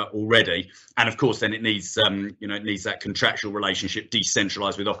that already. And of course, then it needs it needs that contractual relationship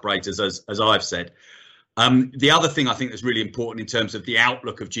decentralised with operators, as I've said. The other thing I think that's really important in terms of the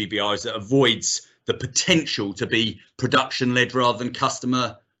outlook of GBR is that it avoids the potential to be production-led rather than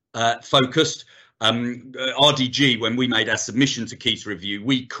customer-focused. RDG, when we made our submission to Keith's review,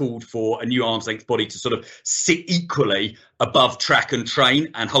 we called for a new arm's length body to sort of sit equally above track and train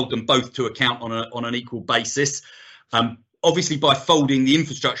and hold them both to account on an equal basis. Obviously, by folding the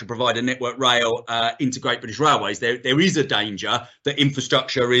infrastructure provider Network Rail into Great British Railways, there is a danger that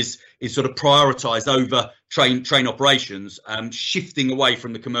infrastructure is sort of prioritised over train operations, shifting away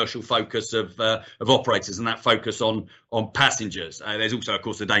from the commercial focus of operators and that focus on passengers. There's also, of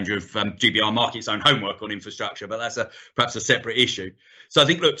course, the danger of GBR marking its own homework on infrastructure, but that's perhaps a separate issue. So I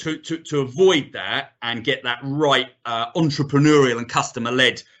think, look, to avoid that and get that right entrepreneurial and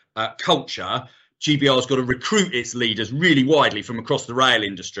customer-led culture, GBR's got to recruit its leaders really widely from across the rail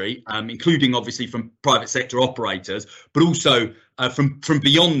industry, including obviously from private sector operators, but also from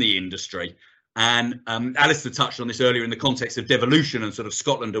beyond the industry. And Alistair touched on this earlier in the context of devolution and sort of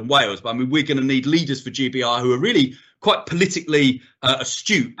Scotland and Wales. But I mean, we're going to need leaders for GBR who are really quite politically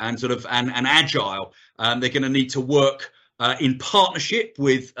astute and sort of and agile. They're going to need to work in partnership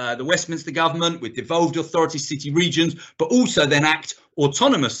with the Westminster government, with devolved authorities, city regions, but also then act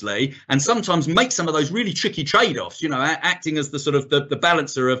autonomously and sometimes make some of those really tricky trade-offs, acting as the sort of the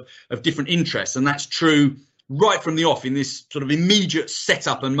balancer of different interests. And that's true right from the off in this sort of immediate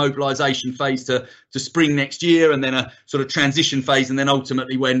setup and mobilisation phase to spring next year, and then a sort of transition phase, and then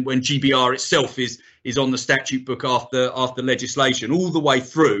ultimately when GBR itself is on the statute book after legislation, all the way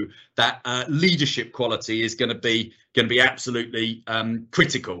through. That leadership quality is going to be absolutely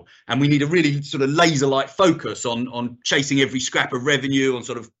critical, and we need a really sort of laser-like focus on chasing every scrap of revenue, on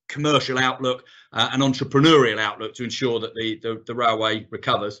sort of commercial outlook and entrepreneurial outlook to ensure that the railway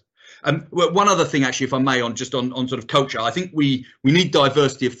recovers. One other thing, actually, if I may, on sort of culture, I think we need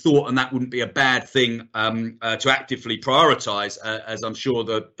diversity of thought, and that wouldn't be a bad thing to actively prioritise, as I'm sure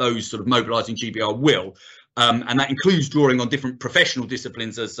that those sort of mobilising GBR will. And that includes drawing on different professional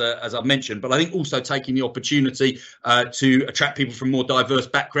disciplines, as I've mentioned, but I think also taking the opportunity to attract people from more diverse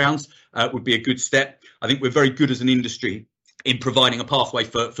backgrounds would be a good step. I think we're very good as an industry in providing a pathway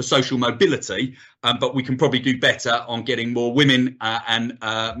for social mobility, but we can probably do better on getting more women and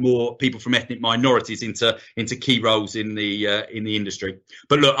more people from ethnic minorities into key roles in the industry.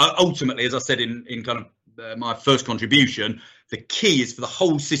 But look, ultimately, as I said in kind of my first contribution, the key is for the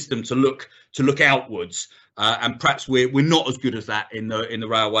whole system to look outwards, and perhaps we're not as good as that in the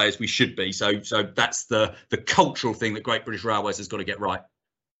railway as we should be. So that's the cultural thing that Great British Railways has got to get right.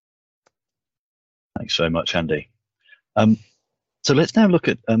 Thanks so much, Andy. So let's now look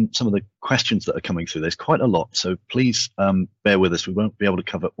at some of the questions that are coming through. There's quite a lot, so please bear with us. We won't be able to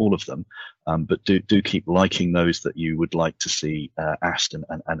cover all of them, but do keep liking those that you would like to see asked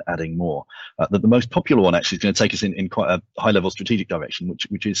and adding more. The most popular one actually is going to take us in quite a high-level strategic direction,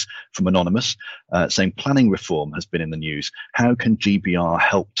 which is from Anonymous, saying planning reform has been in the news. How can GBR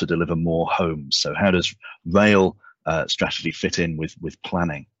help to deliver more homes? So how does rail strategy fit in with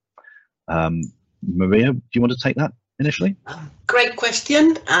planning? Maria, do you want to take that initially? Great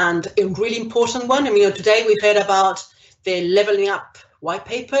question, and a really important one. I mean, today we've heard about the Levelling Up white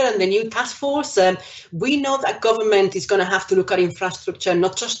paper and the new task force. We know that government is going to have to look at infrastructure,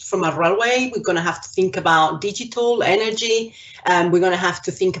 not just from a railway. We're going to have to think about digital, energy, and we're going to have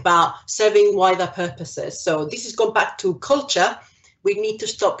to think about serving wider purposes. So this is going back to culture. We need to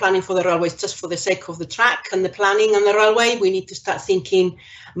stop planning for the railways just for the sake of the track and the planning on the railway. We need to start thinking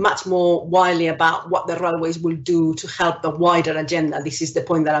much more widely about what the railways will do to help the wider agenda. This is the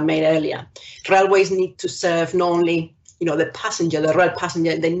point that I made earlier. Railways need to serve not only, the passenger, the rail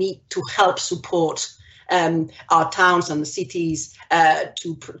passenger. They need to help support our towns and the cities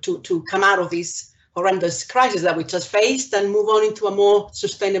to come out of this horrendous crisis that we just faced and move on into a more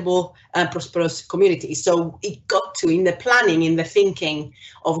sustainable and prosperous community. So it got to, in the planning, in the thinking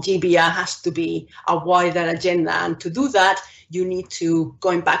of GBR, has to be a wider agenda. And to do that, you need to,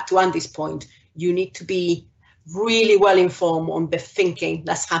 going back to Andy's point, you need to be really well informed on the thinking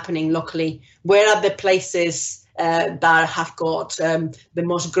that's happening locally. Where are the places that have got the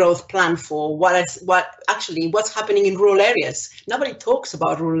most growth planned for? What's happening in rural areas? Nobody talks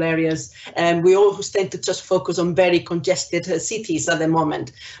about rural areas, and we always tend to just focus on very congested cities at the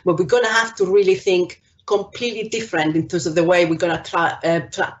moment. But we're going to have to really think completely different in terms of the way we're going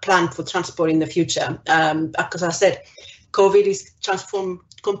to plan for transport in the future. Because I said, COVID has transformed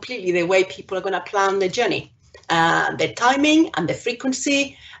completely the way people are going to plan their journey. The timing and the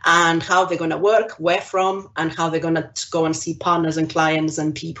frequency and how they're going to work, where from, and how they're going to go and see partners and clients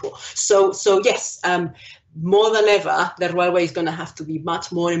and people. So yes, more than ever, the railway is going to have to be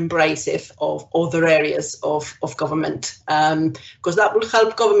much more embracive of other areas of government, because that will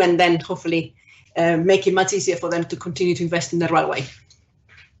help government then hopefully make it much easier for them to continue to invest in the railway.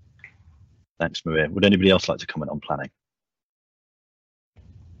 Thanks, Maria. Would anybody else like to comment on planning?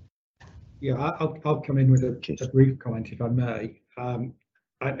 Yeah, I'll come in with a brief comment, if I may.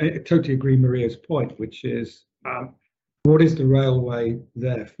 I totally agree with Maria's point, which is, what is the railway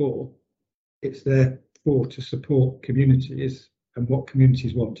there for? It's there to support communities and what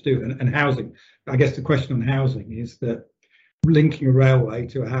communities want to do. And housing, I guess the question on housing is that linking a railway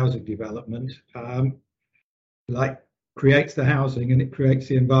to a housing development creates the housing, and it creates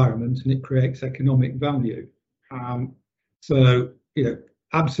the environment, and it creates economic value.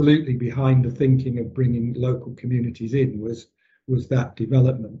 Absolutely behind the thinking of bringing local communities in was that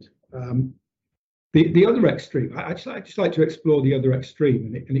development. The other extreme, I'd just like to explore the other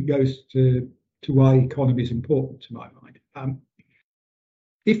extreme, and it goes to why economy is important to my mind.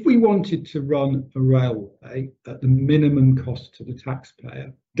 If we wanted to run a railway at the minimum cost to the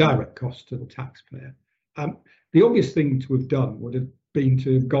taxpayer, direct cost to the taxpayer, the obvious thing to have done would have been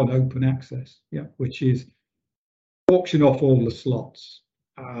to have gone open access, which is auction off all the slots,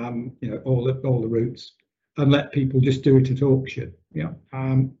 all the routes, and let people just do it at auction.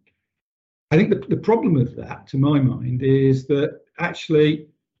 I think the problem with that, to my mind, is that actually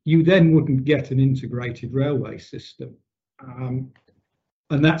you then wouldn't get an integrated railway system, and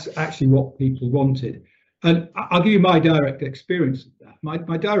that's actually what people wanted. And I'll give you my direct experience of that.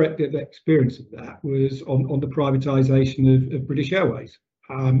 My direct experience of that was on the privatisation of British Airways.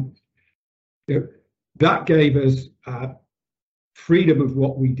 That gave us freedom of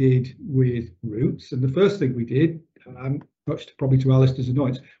what we did with routes. And the first thing we did, much probably to Alistair's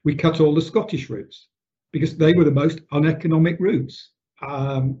annoyance, we cut all the Scottish routes because they were the most uneconomic routes.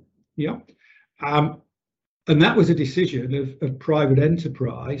 And that was a decision of private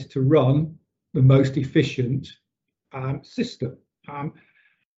enterprise to run the most efficient system.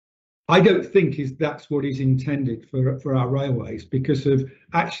 I don't think that's what is intended for our railways, because of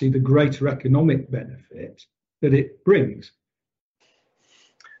actually the greater economic benefit that it brings.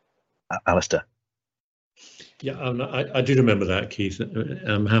 Alistair. Yeah, I do remember that, Keith.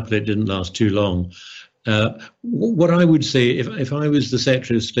 I'm happy it didn't last too long. What I would say, if I was the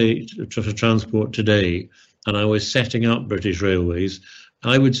Secretary of State for Transport today and I was setting up British Railways,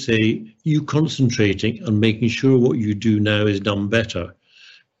 I would say you concentrating on making sure what you do now is done better.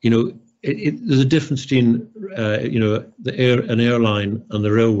 There's a difference between, an airline and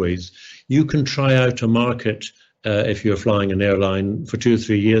the railways. You can try out a market if you're flying an airline for 2 or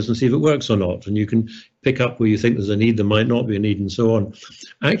 3 years and see if it works or not. And you can pick up where you think there's a need, there might not be a need, and so on.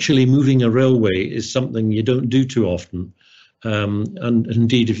 Actually, moving a railway is something you don't do too often. And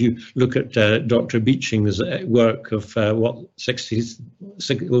indeed, if you look at Dr. Beeching's work of over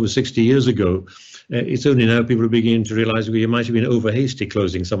 60 years ago, it's only now people are beginning to realise you might have been over hasty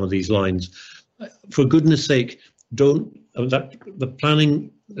closing some of these lines. For goodness sake, the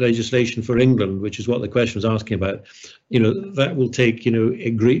planning legislation for England, which is what the question was asking about, that will take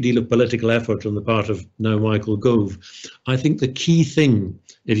a great deal of political effort on the part of now Michael Gove. I think the key thing,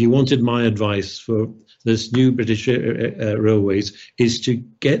 if you wanted my advice for this new British Railways, is to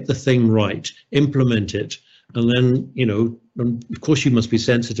get the thing right, implement it, and then, and of course you must be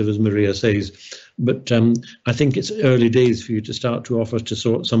sensitive, as Maria says, but I think it's early days for you to start to offer to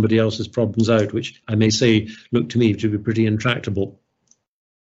sort somebody else's problems out, which I may say look to me to be pretty intractable.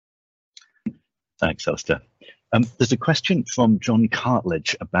 Thanks, Alistair. There's a question from John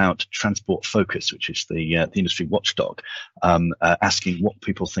Cartledge about Transport Focus, which is the industry watchdog, asking what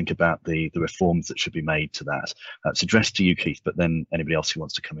people think about the reforms that should be made to that. It's addressed to you, Keith, but then anybody else who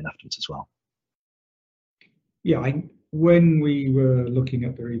wants to come in afterwards as well. Yeah, when we were looking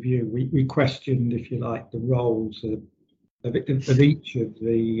at the review, we questioned, if you like, the roles of each of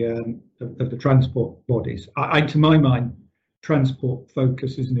the transport bodies. To my mind, Transport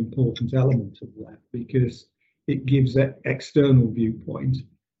Focus is an important element of that because it gives an external viewpoint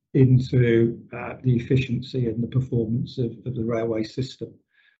into the efficiency and the performance of the railway system.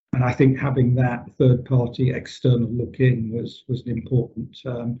 And I think having that third-party external look in was an important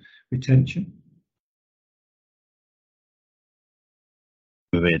retention.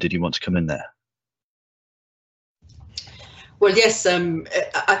 Maria, did you want to come in there? Well, yes,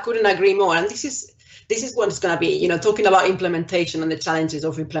 I couldn't agree more. And this is what it's going to be, talking about implementation and the challenges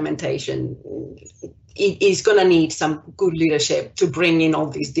of implementation. It is going to need some good leadership to bring in all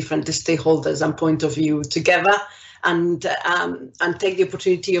these different stakeholders and point of view together and take the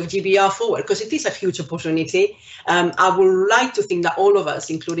opportunity of GBR forward, because it is a huge opportunity. I would like to think that all of us,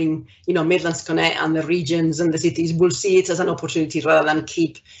 including Midlands Connect and the regions and the cities, will see it as an opportunity rather than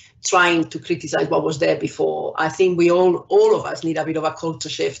keep trying to criticize what was there before. I think we all of us need a bit of a culture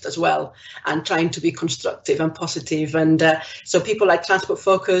shift as well, and trying to be constructive and positive. And so people like Transport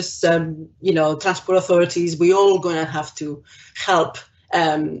Focus, transport authorities, we all going to have to help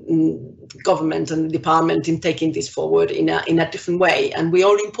government and the department in taking this forward in a different way. And we're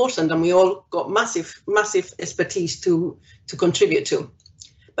all important, and we all got massive expertise to contribute to.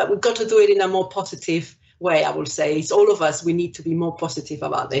 But we've got to do it in a more positive way, I will say. It's all of us, we need to be more positive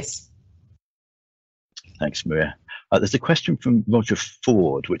about this. Thanks, Maria. There's a question from Roger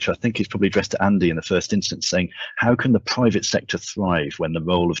Ford, which I think is probably addressed to Andy in the first instance, saying, how can the private sector thrive when the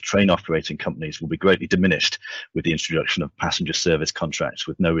role of train operating companies will be greatly diminished with the introduction of passenger service contracts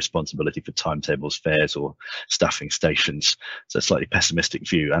with no responsibility for timetables, fares or staffing stations? So a slightly pessimistic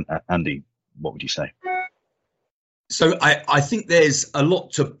view. And Andy, what would you say? So I think there's a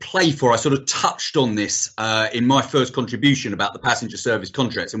lot to play for. I sort of touched on this in my first contribution about the passenger service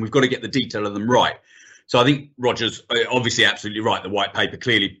contracts, and we've got to get the detail of them right. So I think Roger's obviously absolutely right. The white paper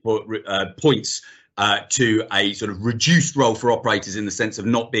clearly points to a sort of reduced role for operators in the sense of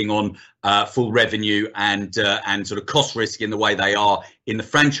not being on full revenue and sort of cost risk in the way they are in the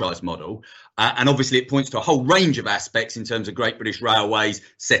franchise model. And obviously it points to a whole range of aspects in terms of Great British Railways,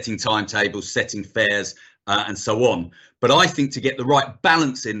 setting timetables, setting fares, and so on. But I think to get the right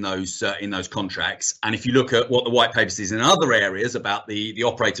balance in those contracts, and if you look at what the white paper says in other areas about the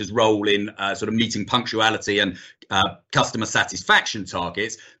operator's role in sort of meeting punctuality and customer satisfaction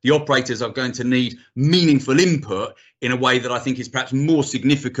targets, the operators are going to need meaningful input in a way that I think is perhaps more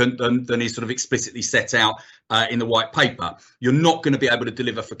significant than is sort of explicitly set out in the white paper. You're not going to be able to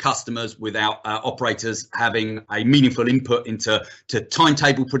deliver for customers without operators having a meaningful input into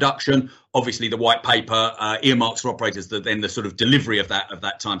timetable production. Obviously, the white paper earmarks for operators the sort of delivery of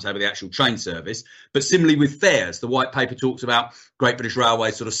that timetable, the actual train service. But similarly with fares, the white paper talks about Great British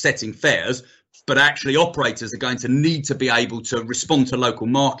Railways sort of setting fares, but actually operators are going to need to be able to respond to local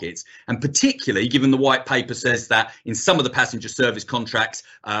markets. And particularly given the white paper says that in some of the passenger service contracts,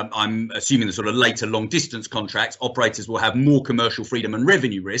 I'm assuming the sort of later long distance contracts, operators will have more commercial freedom and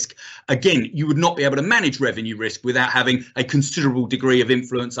revenue risk. Again, you would not be able to manage revenue risk without having a considerable degree of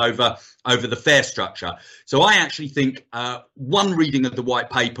influence over the fare structure. So I actually think one reading of the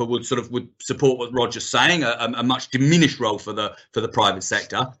white paper would support what Roger's saying, a much diminished role for the private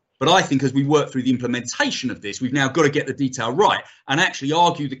sector. But I think as we work through the implementation of this, we've now got to get the detail right and actually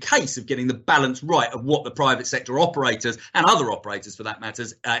argue the case of getting the balance right of what the private sector operators and other operators, for that matter,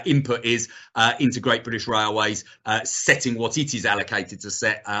 input is into Great British Railways, setting what it is allocated to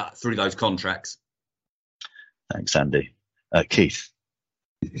set through those contracts. Thanks, Andy. Keith.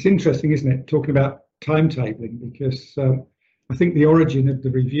 It's interesting, isn't it, talking about timetabling, because I think the origin of the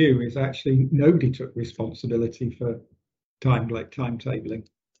review is actually nobody took responsibility for timetabling.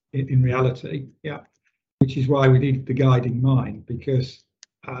 In reality, which is why we needed the guiding mind, because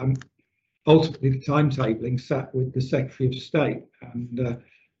ultimately the timetabling sat with the Secretary of State, and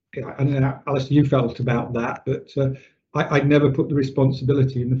I don't know, Alistair, you felt about that, but I'd never put the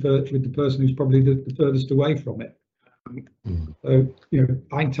responsibility with the person who's probably the furthest away from it. So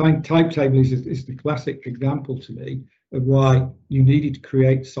timetabling is the classic example to me of why you needed to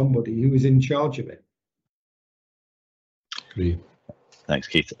create somebody who was in charge of it. Agree. Thanks,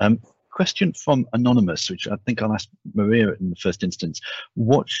 Keith. Question from Anonymous, which I think I'll ask Maria in the first instance.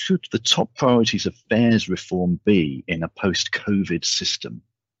 What should the top priorities of fares reform be in a post-COVID system?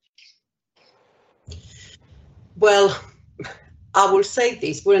 Well, I will say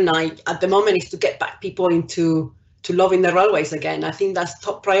this, wouldn't I? At the moment is to get back people into loving the railways again. I think that's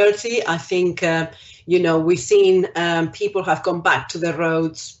top priority. I think, we've seen people have gone back to the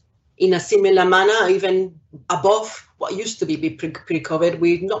roads in a similar manner, even above what used to be pre-COVID.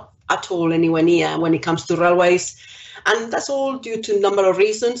 We're not at all anywhere near when it comes to railways. And that's all due to a number of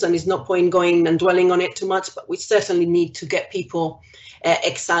reasons, and it's no point going and dwelling on it too much, but we certainly need to get people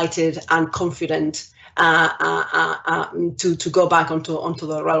excited and confident to go back onto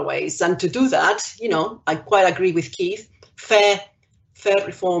the railways. And to do that, I quite agree with Keith, fare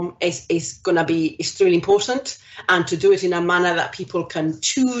reform is going to be extremely important, and to do it in a manner that people can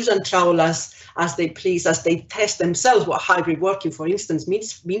choose and travel as they please, as they test themselves what hybrid working, for instance,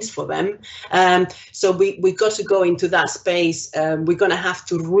 means for them. So we've got to go into that space. We're going to have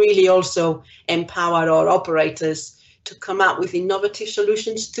to really also empower our operators to come up with innovative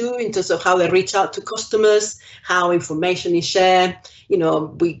solutions too, in terms of how they reach out to customers, how information is shared.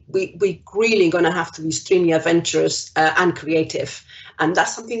 We really going to have to be extremely adventurous and creative. And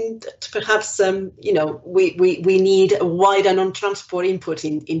that's something that perhaps, we need a wider non-transport input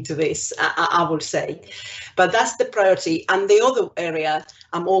into this, I would say. But that's the priority. And the other area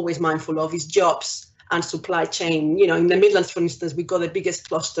I'm always mindful of is jobs and supply chain. In the Midlands, for instance, we've got the biggest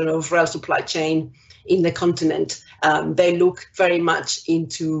cluster of rail supply chain in the continent. They look very much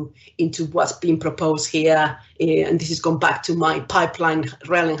into what's being proposed here. And this has gone back to my pipeline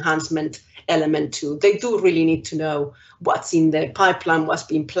rail enhancement element too. They do really need to know what's in the pipeline, what's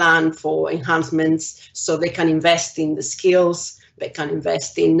being planned for enhancements, so they can invest in the skills, they can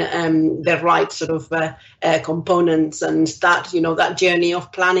invest in the right sort of components, and start, that journey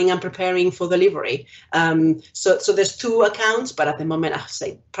of planning and preparing for delivery. So there's two accounts, but at the moment, I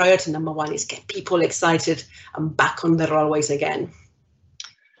say priority number one is get people excited and back on the railways again.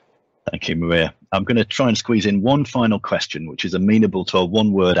 Thank you, Maria. I'm going to try and squeeze in one final question, which is amenable to a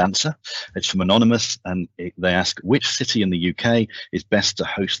one-word answer. It's from Anonymous, and they ask, which city in the UK is best to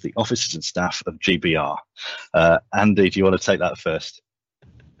host the officers and staff of GBR? Andy, do you want to take that first?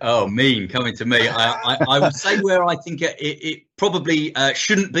 Oh, coming to me. I would say where I think it probably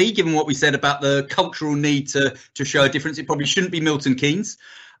shouldn't be, given what we said about the cultural need to show a difference. It probably shouldn't be Milton Keynes.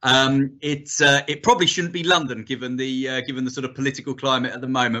 It probably shouldn't be London, given the sort of political climate at the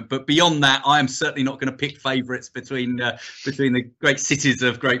moment. But beyond that, I am certainly not going to pick favourites between the great cities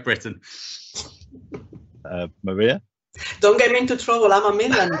of Great Britain. Maria? Don't get me into trouble. I'm a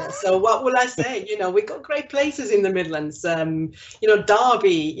Midlander, so what will I say? We've got great places in the Midlands. Derby.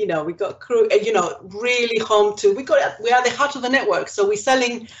 We got Crewe. Really home to. We are the heart of the network. So we're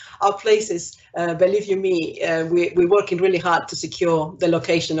selling our places. Believe you me, we're working really hard to secure the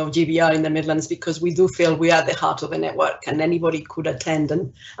location of GBR in the Midlands, because we do feel we are the heart of the network, and anybody could attend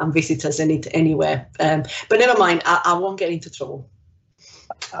and visit us anywhere. But never mind. I won't get into trouble.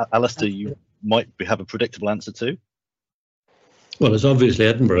 Alistair, you might have a predictable answer too. Well, it's obviously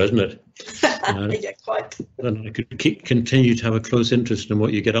Edinburgh, isn't it? Yeah, quite. And I could continue to have a close interest in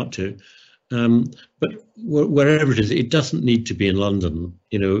what you get up to. But wherever it is, it doesn't need to be in London.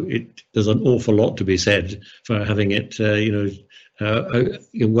 There's an awful lot to be said for having it,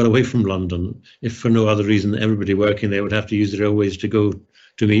 well away from London. If for no other reason, everybody working there would have to use the railways to go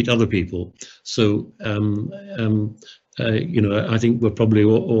to meet other people. So, I think we're probably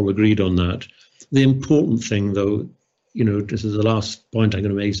all agreed on that. The important thing, though, this is the last point I'm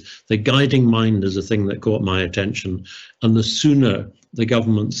going to make, is the guiding mind is a thing that caught my attention. And the sooner the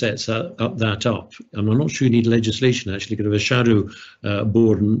government sets that up, and I'm not sure you need legislation, actually, kind of a shadow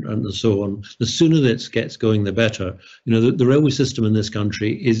board and so on, the sooner that gets going, the better. The railway system in this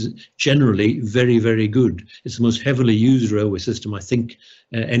country is generally very, very good. It's the most heavily used railway system, I think,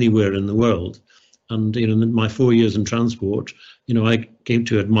 anywhere in the world. And, in my 4 years in transport, I came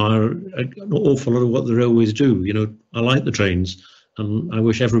to admire an awful lot of what the railways do. I like the trains, and I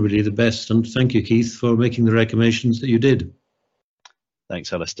wish everybody the best. And thank you, Keith, for making the recommendations that you did.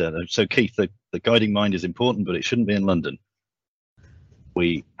 Thanks, Alistair. So, Keith, the guiding mind is important, but it shouldn't be in London.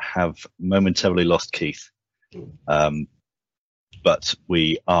 We have momentarily lost Keith, but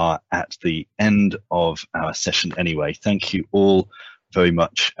we are at the end of our session anyway. Thank you all very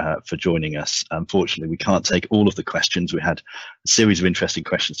much for joining us. Unfortunately, we can't take all of the questions. We had a series of interesting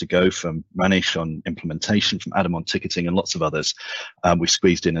questions to go, from Manish on implementation, from Adam on ticketing, and lots of others. We've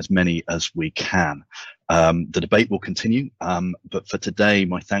squeezed in as many as we can. The debate will continue, but for today,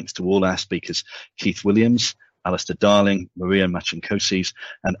 my thanks to all our speakers: Keith Williams, Alistair Darling, Maria Machenkosis,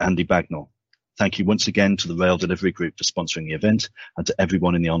 and Andy Bagnall. Thank you once again to the Rail Delivery Group for sponsoring the event, and to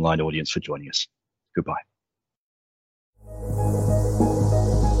everyone in the online audience for joining us. Goodbye.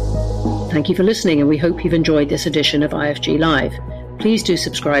 Thank you for listening, and we hope you've enjoyed this edition of IFG Live. Please do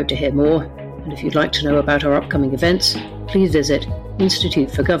subscribe to hear more, and if you'd like to know about our upcoming events, please visit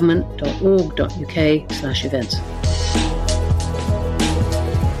instituteforgovernment.org.uk/events.